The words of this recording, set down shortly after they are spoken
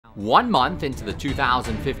1 month into the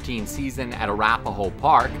 2015 season at Arapahoe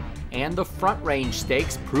Park, and the Front Range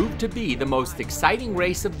Stakes proved to be the most exciting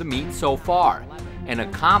race of the meet so far. An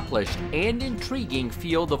accomplished and intriguing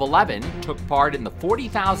field of 11 took part in the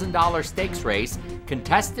 $40,000 stakes race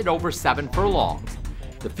contested over 7 furlongs.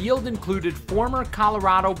 The field included former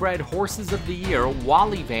Colorado-bred Horses of the Year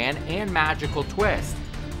Wally Van and Magical Twist,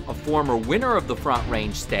 a former winner of the Front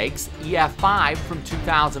Range Stakes, EF5 from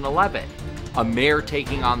 2011, a mare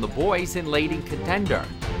taking on the boys in Lady Contender,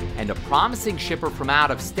 and a promising shipper from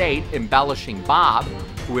out of state, Embellishing Bob,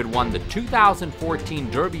 who had won the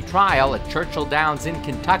 2014 Derby Trial at Churchill Downs in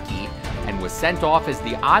Kentucky and was sent off as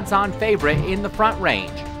the odds-on favorite in the Front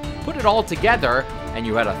Range. Put it all together, and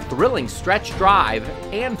you had a thrilling stretch drive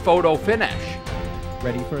and photo finish.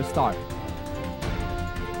 Ready for a start.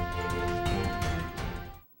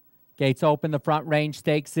 Gates open, the Front Range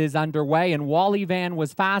Stakes is underway, and Wally Van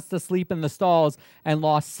was fast asleep in the stalls and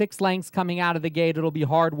lost 6 lengths coming out of the gate. It'll be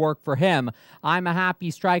hard work for him. I'm a Happy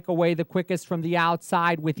Strike away the quickest from the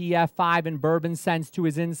outside with EF5 and Bourbon Sense to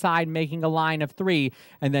his inside, making a line of 3.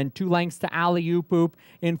 And then 2 lengths to Alley Oop Oop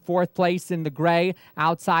in 4th place in the gray.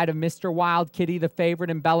 Outside of Mr. Wild Kitty, the favorite,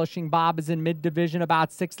 Embellishing Bob, is in mid-division,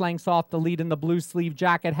 about 6 lengths off the lead in the blue sleeve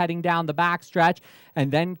jacket, heading down the backstretch.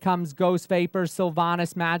 And then comes Ghost Vapor,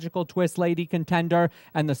 Sylvanas, Magical Twist, Lady Contender,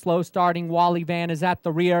 and the slow starting Wally Van is at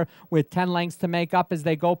the rear with 10 lengths to make up as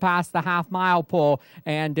they go past the half-mile pole.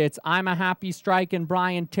 And it's I'm a Happy Strike and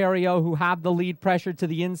Brian Terrio who have the lead, pressured to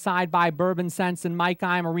the inside by Bourbon Sense and Mike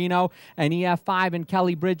Imarino, and EF5 and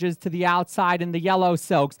Kelly Bridges to the outside in the yellow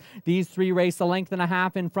silks. These 3 race a length and a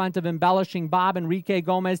half in front of Embellishing Bob. Enrique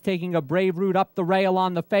Gomez taking a brave route up the rail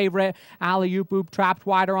on the favorite. Alley Oop Oop trapped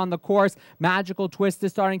wider on the course. Magical Twist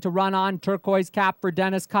is starting to run on. Turquoise Cap for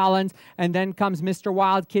Dennis Collins. And then comes Mr.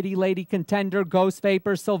 Wild Kitty, Lady Contender, Ghost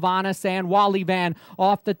Vapor, Sylvanas, and Wally Van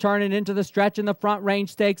off the turn and into the stretch in the Front Range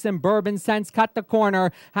Stakes. And Bourbon Sense cut the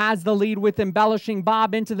corner, has the lead with Embellishing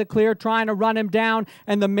Bob into the clear, trying to run him down.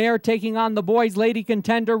 And the mare taking on the boys, Lady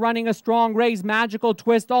Contender, running a strong race. Magical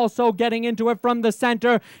Twist also getting into it from the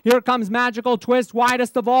center. Here comes Magical Twist,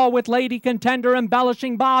 widest of all with Lady Contender,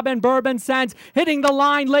 Embellishing Bob, and Bourbon Sense hitting the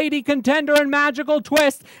line. Lady Contender and Magical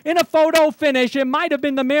Twist in a photo finish. It might have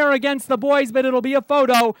been the mare against the boys, but it'll be a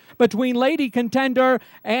photo between Lady Contender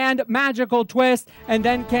and Magical Twist. And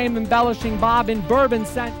then came Embellishing Bob and Bourbon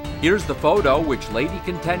Sense. Here's the photo, which Lady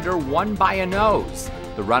Contender won by a nose.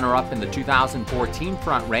 The runner-up in the 2014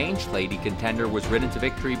 Front Range, Lady Contender, was ridden to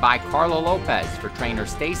victory by Karlo Lopez for trainer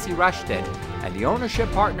Stacey Rushton and the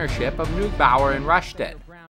ownership partnership of Neugbauer and Rushton.